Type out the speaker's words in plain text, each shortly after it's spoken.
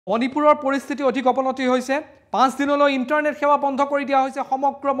মণিপুৰৰ পৰিস্থিতি অধিক অৱনতি হৈছে 5 দিনলৈ ইন্টাৰনেট সেৱা বন্ধ কৰি দিয়া হৈছে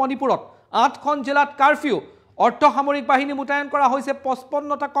সমগ্ৰ মণিপুৰত 8খন জিলাত কাৰফিউ অৰ্ধসামৰিক বাহিনী মুতায়ন কৰা হৈছে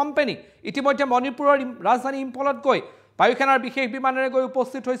 55টা কোম্পানী ইতিমধ্যে মণিপুৰৰ ৰাজধানী ইম্ফলত গৈ বায়ুসেনাৰ বিশেষ বিমানেৰে গৈ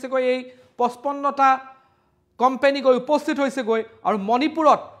উপস্থিত হৈছে গৈ এই 55টা কোম্পানী গৈ উপস্থিত হৈছে গৈ আৰু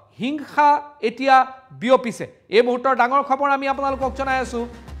মণিপুৰত হিংসা এতিয়া বিয়পিছে এই মুহূৰ্তৰ ডাঙৰ খবৰ আমি আপোনালোকক জনাই আছো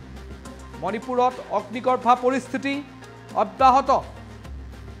মণিপুৰত অগ্নিগৰ্ভা পৰিস্থিতি অব্যাহত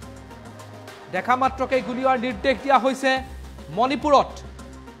দেখা মাত্ৰকে গুলিওৱাৰ নিৰ্দেশ দিয়া হৈছে মণিপুৰত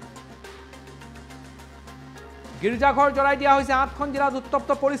গিৰ্জাঘৰ জ্বলাই দিয়া হৈছে 8খন জিলাত উত্তপ্ত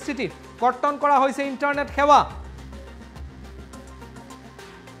পৰিস্থিতি কৰ্তন কৰা হৈছে ইন্টাৰনেট সেৱা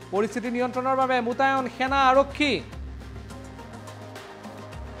পৰিস্থিতি নিয়ন্ত্ৰণৰ বাবে মুতায়ন সেনা আৰক্ষী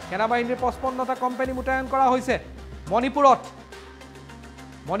সেনাবাহিনীৰ 55টা কোম্পানী মুতায়ন কৰা হৈছে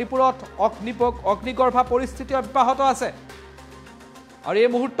মণিপুৰত অগ্নিগৰ্ভা পৰিস্থিতি অব্যাহত আছে আৰু এই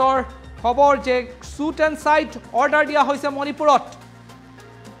মুহূৰ্তৰ খবৰ যে শুট এণ্ড সাইট অৰ্ডাৰ দিয়া হৈছে মণিপুৰত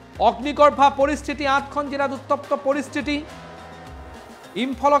অগ্নিগৰ্ভা পৰিস্থিতি 8খন জিলাত উত্তপ্ত পৰিস্থিতি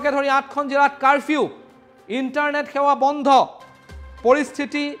ইম্ফলকে ধৰি 8খন জিলাত কাৰফিউ ইন্টাৰনেট সেৱা বন্ধ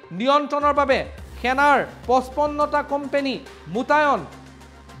পৰিস্থিতি নিয়ন্ত্ৰণৰ বাবে সেনাৰ 55টা কোম্পানী মুতায়ন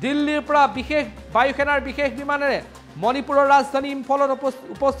দিল্লীৰ পৰা বিশেষ বায়ুসেনাৰ বিশেষ বিমানেৰে মণিপুৰৰ ৰাজধানী ইম্ফলত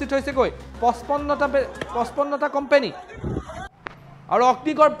উপস্থিত হৈছে গৈ 55টা কোম্পানী আৰু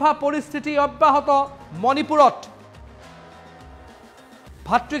অগ্নিগৰ্ভা পৰিস্থিতি অব্যাহত মণিপুৰত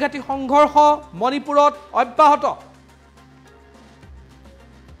ভাতৃঘাতী সংঘৰ্ষ মণিপুৰত অব্যাহত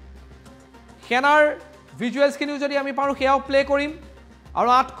সেনাৰ ভিজুৱেলছখিনি যদি আমি পাৰো সেয়াও প্লে কৰিম আৰু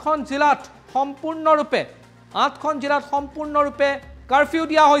 8খন জিলাত সম্পূৰ্ণৰূপে কাৰফিউ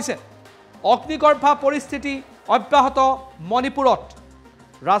দিয়া হৈছে অগ্নিগৰ্ভা পৰিস্থিতি অব্যাহত মণিপুৰত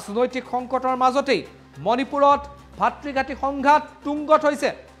ৰাজনৈতিক সংকটৰ মাজতেই মণিপুৰত ভাতৃঘাতী সংঘাত তুংগত হৈছে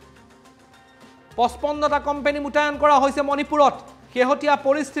 55টা কোম্পানী মুতায়ন কৰা হৈছে মণিপুৰত শেহতীয়া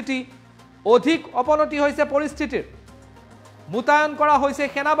পৰিস্থিতি অধিক অৱনতি হৈছে পৰিস্থিতিৰ মুতায়ন কৰা হৈছে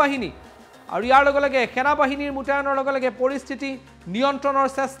সেনাবাহিনী আৰু ইয়াৰ লগে লগে সেনাবাহিনীৰ মুতায়নৰ লগে লগে পৰিস্থিতি নিয়ন্ত্ৰণৰ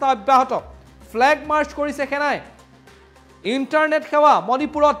চেষ্টা অব্যাহত ফ্লেগ মাৰ্চ কৰিছে সেনাই ইন্টাৰনেট সেৱা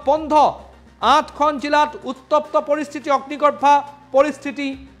মণিপুৰত বন্ধ 8খন জিলাত উত্তপ্ত পৰিস্থিতি অগ্নিগৰ্ভা পৰিস্থিতি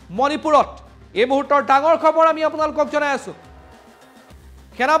মণিপুৰত এই মুহূৰ্তৰ ডাঙৰ খবৰ আমি আপোনালোকক জনাই আছো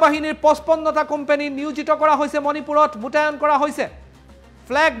সেনাবাহিনীৰ 55টা কোম্পানী নিয়োজিত কৰা হৈছে মণিপুৰত মুতায়ন কৰা হৈছে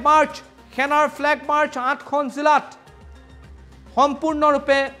ফ্লেগ মাৰ্চ সেনাৰ ফ্লেগ মাৰ্চ 8খন জিলাত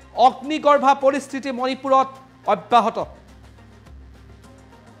সম্পূৰ্ণৰূপে অগ্নিগৰ্ভা পৰিস্থিতি মণিপুৰত অব্যাহত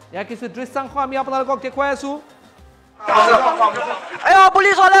ইয়াৰ কিছু দৃশ্যাংশ আমি আপোনালোকক দেখুৱাই আছো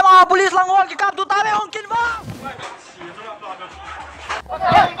पुलिस वाले पुलिस लंगोल के काम दुता में उनकिन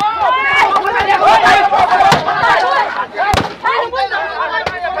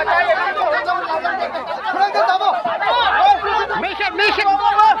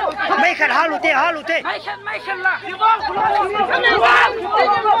Mekan halute lah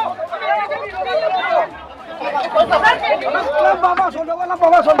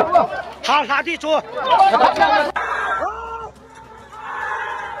hal hati tu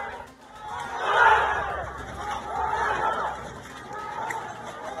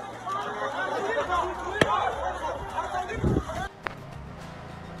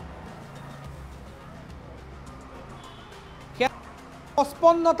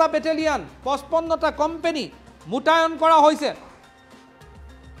পঁচপন্নটা battalion 55টা company মুতায়ন কৰা হৈছে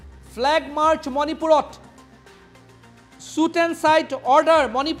ফ্লেগ মাৰ্চ মণিপুৰত শুট এণ্ড সাইট অৰ্ডাৰ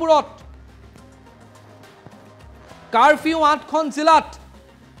মণিপুৰত কাৰফিউ 8খন জিলাত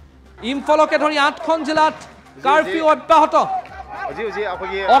ইম্ফলকে ধৰি 8খন জিলাত কাৰফিউ অব্যাহত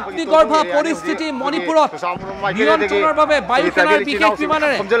অগ্নিগৰ্ভা পৰিস্থিতি মণিপুৰত নিয়ন্ত্ৰণৰ বাবে বায়ুসেনাৰ বিশেষ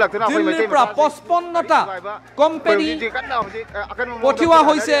বিমানেৰে দিল্লীৰ পৰা 55টা কোম্পানী পঠিওৱা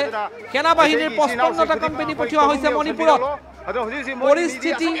হৈছে সেনাবাহিনীৰ 55টা কোম্পানী পঠিওৱা হৈছে মণিপুৰত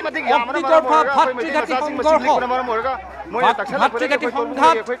পৰিস্থিতি অগ্নিগৰ্ভা ভাতৃঘাতী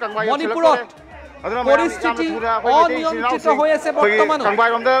সংঘাত মণিপুৰত পৰিস্থিতি অনিয়ন্ত্ৰিত হৈ আছে বৰ্তমান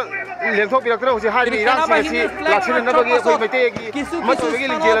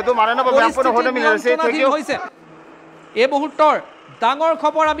এই মুহূৰ্তৰ ডাঙৰ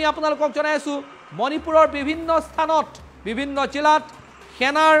খবৰ আমি আপোনালোকক জনাই আছো মণিপুৰৰ বিভিন্ন স্থানত বিভিন্ন জিলাত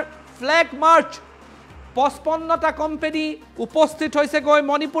সেনাৰ ফ্লেগ মাৰ্চ 55টা কোম্পানী উপস্থিত হৈছে গৈ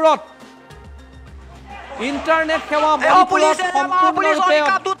মণিপুৰত ইন্টাৰনেট সেৱা মণিপুৰত সম্পূৰ্ণৰূপে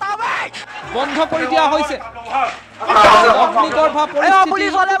বন্ধ কৰি দিয়া হৈছে অগ্নিগৰ্ভা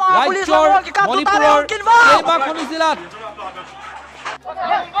পৰিস্থিতি ৰাজ্যৰ মণিপুৰৰ কেইবাখনো জিলাত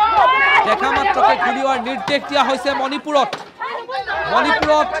দেখা মাত্ৰকে গুলিওৱাৰ নিৰ্দেশ দিয়া হৈছে মণিপুৰত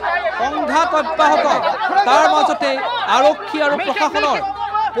মণিপুৰত সংঘাত অব্যাহত তাৰ মাজতে আৰক্ষী আৰু প্ৰশাসনৰ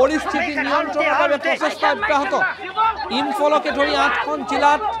পৰিস্থিতি নিয়ন্ত্ৰণৰ বাবে প্ৰচেষ্টা অব্যাহত ইম্ফলকে ধৰি 8খন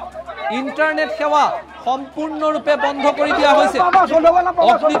জিলাত ইণ্টাৰনেট সেৱা সম্পূৰ্ণৰূপে বন্ধ কৰি দিয়া হৈছে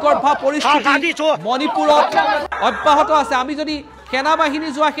অগ্নিগৰ্ভা পৰিস্থিতি মণিপুৰত অব্যাহত আছে আমি যদি সেনা বাহিনী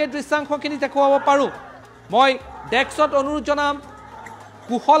যোৱা সেই দৃশ্যাংশখিনি দেখুৱাব পাৰোঁ মই ডেস্কত অনুৰোধ জনাম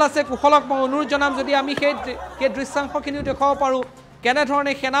কুশল আছে কুশলক মই অনুৰোধ জনাম যদি আমি সেই দৃশ্যাংশখিনিও দেখুৱাব পাৰোঁ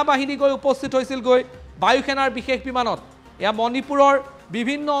কেনেধৰণে সেনা বাহিনী গৈ উপস্থিত হৈছিল গৈ বায়ুসেনাৰ বিশেষ বিমানত এয়া মণিপুৰৰ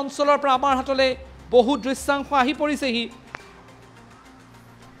বিভিন্ন অঞ্চলৰ পৰা আমাৰ হাতলৈ বহু দৃশ্যাংশ আহি পৰিছেহি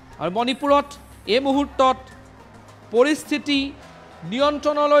আৰু মণিপুৰত এই মুহূৰ্তত পৰিস্থিতি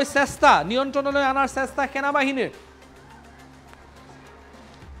নিয়ন্ত্ৰণলৈ অনাৰ চেষ্টা সেনা বাহিনীৰ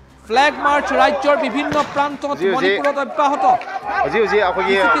ফ্লেগ মাৰ্চ ৰাজ্যৰ বিভিন্ন প্ৰান্তত মণিপুৰত অব্যাহত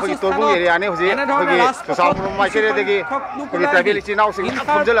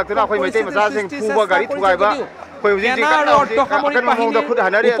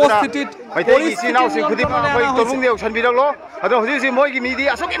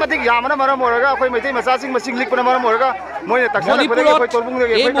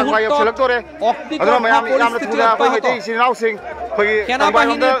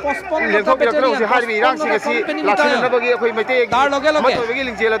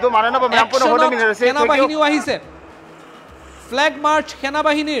ফ্লেগ মাৰ্চ সেনা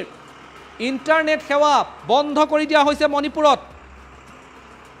বাহিনীৰ ইণ্টাৰনেট সেৱা বন্ধ কৰি দিয়া হৈছে মণিপুৰত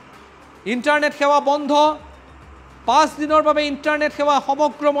ইণ্টাৰনেট সেৱা বন্ধ 5 দিনৰ বাবে ইণ্টাৰনেট সেৱা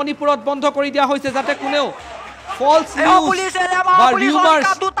সমগ্ৰ মণিপুৰত বন্ধ কৰি দিয়া হৈছে যাতে কোনেও ফলছ নিউজ বা ৰিউমাৰ্ছ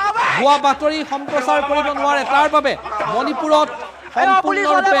ভুৱা বাতৰি সম্প্ৰচাৰ কৰিব নোৱাৰে তাৰ বাবে মণিপুৰত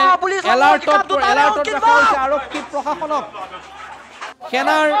সম্পূৰ্ণৰূপে এলাৰ্টত ৰখা হৈছে আৰক্ষী প্ৰশাসনক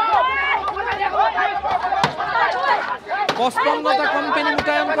সেনাৰ 55টা কোম্পানী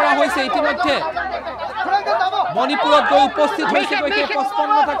মুতায়ন কৰা হৈছে ইতিমধ্যে মণিপুৰত গৈ উপস্থিত হৈছে গৈ সেই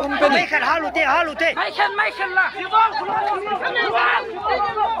 55টা কোম্পানী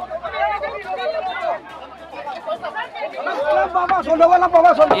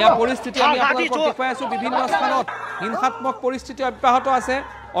এয়া পৰিস্থিতি আমি আপোনালোকক দেখুৱাই আছো বিভিন্ন স্থানত হিংসাত্মক পৰিস্থিতি অব্যাহত আছে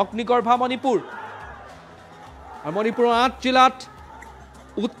অগ্নিগৰ্ভা মণিপুৰ আৰু মণিপুৰৰ 8 জিলাত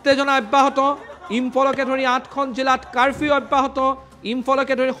উত্তেজনা অব্যাহত ইম্ফলকে ধৰি 8খন জিলাত কাৰফিউ অব্যাহত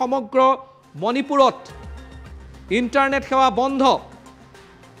ইম্ফলকে ধৰি সমগ্ৰ মণিপুৰত ইণ্টাৰনেট সেৱা বন্ধ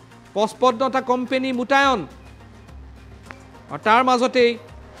 55টা কোম্পানী মুতায়ন আৰু তাৰ মাজতেই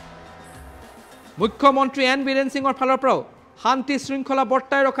মুখ্যমন্ত্ৰী এন বীৰেন সিঙৰ ফালৰ পৰাও শান্তি শৃংখলা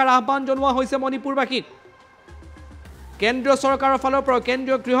বৰ্তাই ৰখাৰ আহ্বান জনোৱা হৈছে মণিপুৰবাসীক কেন্দ্ৰীয় চৰকাৰৰ ফালৰ পৰা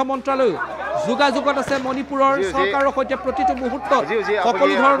কেন্দ্ৰীয় গৃহ মন্ত্ৰালয় যোগাযোগত আছে মণিপুৰৰ চৰকাৰৰ সৈতে প্ৰতিটো মুহূৰ্তত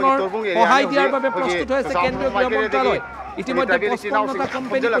সকলো ধৰণৰ সহায় দিয়াৰ বাবে প্ৰস্তুত হৈছে কেন্দ্ৰীয় গৃহ মন্ত্ৰালয় ইতিমধ্যে 55টা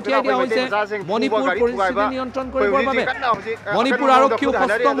কোম্পানী পঠিয়াই দিয়া হৈছে মণিপুৰ পৰিস্থিতি নিয়ন্ত্ৰণ কৰিবৰ বাবে মণিপুৰ আৰক্ষীও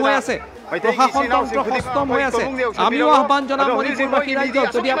সষ্টম হৈ আছে প্ৰশাসন তন্ত্ৰ সষ্টম হৈ আছে আমিও আহ্বান জনাম মণিপুৰবাসী ৰাইজক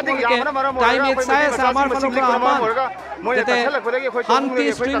যদি আপোনালোকে টাইম এইট চাই আছে আমাৰ ফালৰ পৰা আহ্বান যাতে শান্তি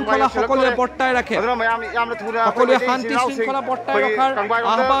শৃংখলা সকলোৱে বৰ্তাই ৰাখে সকলোৱে শান্তি শৃংখলা বৰ্তাই ৰখাৰ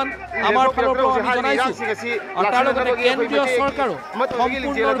আহ্বান আমাৰ ফালৰ পৰা আমি জনাইছো আৰু তাৰ লগতে কেন্দ্ৰীয় চৰকাৰো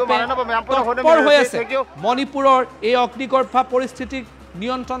সম্পূৰ্ণৰূপে তৎপৰ হৈ আছে মণিপুৰৰ এই অগ্নিগৰ্ভা পৰিস্থিতিক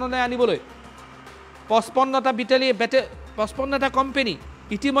নিয়ন্ত্ৰণলৈ আনিবলৈ 55টা কোম্পানী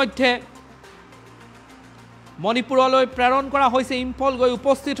ইতিমধ্যে মণিপুৰলৈ প্ৰেৰণ কৰা হৈছে ইম্ফল গৈ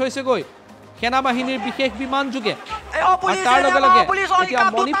উপস্থিত হৈছে গৈ সেনা বাহিনীৰ বিশেষ বিমান যোগে তাৰ লগে লগে এতিয়া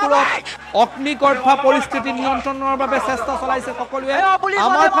মণিপুৰত অগ্নিগৰ্ভা পৰিস্থিতি নিয়ন্ত্ৰণৰ বাবে চেষ্টা চলাইছে সকলোৱে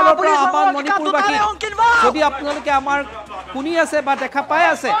আমাৰ ফালৰ পৰা আহ্বান মণিপুৰবাসী যদি আপোনালোকে আমাৰ শুনি আছে বা দেখা পাই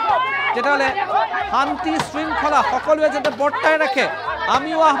আছে তেতিয়াহ'লে শান্তি শৃংখলা সকলোৱে যাতে বৰ্তাই ৰাখে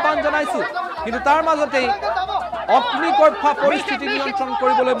আমিও আহ্বান জনাইছোঁ কিন্তু তাৰ মাজতেই অগ্নিগৰ্ভা পৰিস্থিতি নিয়ন্ত্ৰণ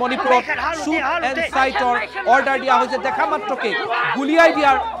কৰিবলৈ মণিপুৰত শ্বুট এণ্ড চাইটৰ অৰ্ডাৰ দিয়া হৈছে দেখা মাত্ৰকে গুলিয়াই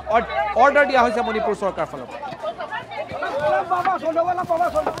দিয়াৰ অৰ্ডাৰ দিয়া হৈছে মণিপুৰ চৰকাৰৰ ফালৰ পৰা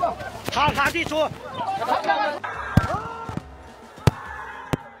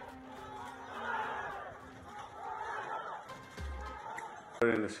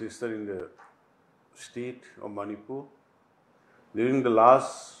and a sister in the state of Manipur. During the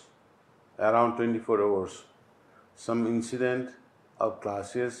last around 24 hours, some incident of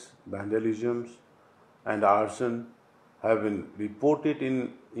clashes, vandalisms and arson have been reported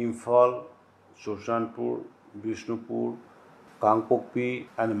in Imphal, Shoshanpur, Bishnupur, Kangpokpi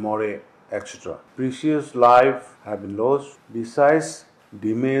and More, etc. Precious lives have been lost besides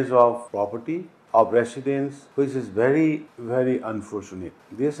damage of property of residents, which is very, very unfortunate.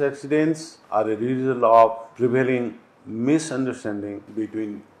 These accidents are a result of prevailing misunderstanding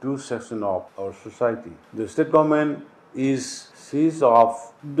between two sections of our society. The state government is seized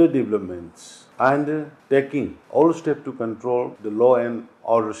of the developments and taking all steps to control the law and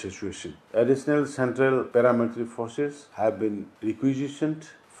order situation. Additional central paramilitary forces have been requisitioned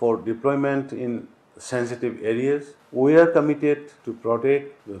for deployment in sensitive areas. We are committed to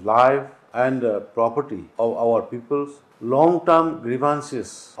protect the life and property of our peoples. Long-term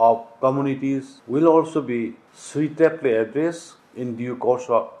grievances of communities will also be suitably addressed in due course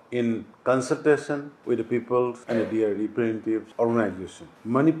in consultation with the peoples and their representative organization.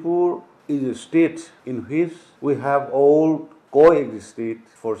 Manipur is a state in which we have all coexisted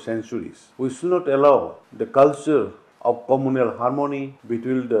for centuries. We should not allow the culture of communal harmony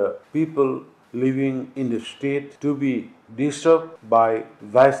between the people living in the state to be disturbed by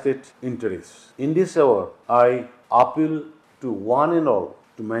vested interests. In this hour, I appeal to one and all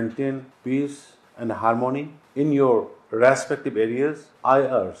to maintain peace and harmony in your respective areas. I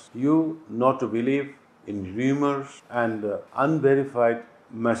urge you not to believe in rumors and unverified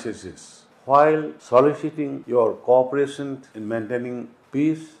messages. While soliciting your cooperation in maintaining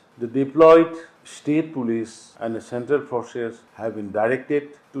peace, the deployed state police and the central forces have been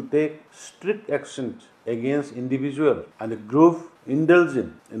directed to take strict action against individuals and a group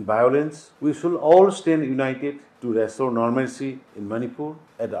indulgent in violence. We should all stand united to restore normalcy in Manipur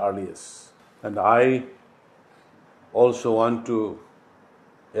at the earliest. And I also want to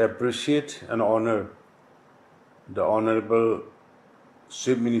appreciate and honor the Honorable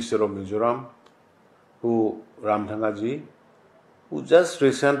Chief Minister of Mizoram, Ramthangaji, who just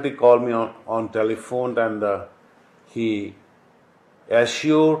recently called me on telephone, and he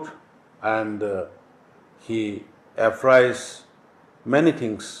assured and he apprised many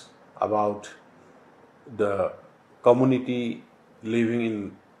things about the community living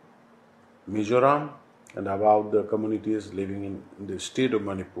in Mizoram and about the communities living in the state of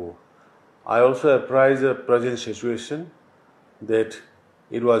Manipur. I also apprised the present situation that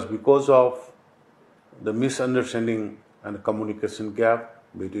it was because of the misunderstanding and communication gap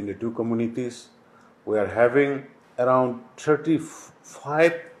between the two communities. We are having around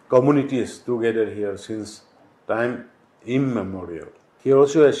 35 communities together here since time immemorial. He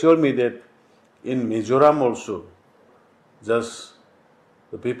also assured me that in Mizoram also, just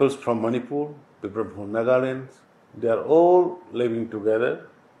the peoples from Manipur, people from Nagaland, they are all living together,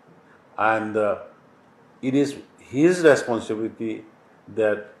 and it is his responsibility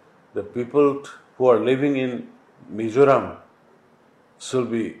that the people who are living in Mizoram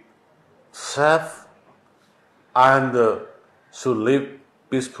should be safe and should live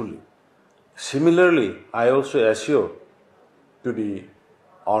peacefully. Similarly, I also assure to the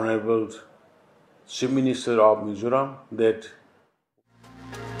Honorable Chief Minister of Mizoram that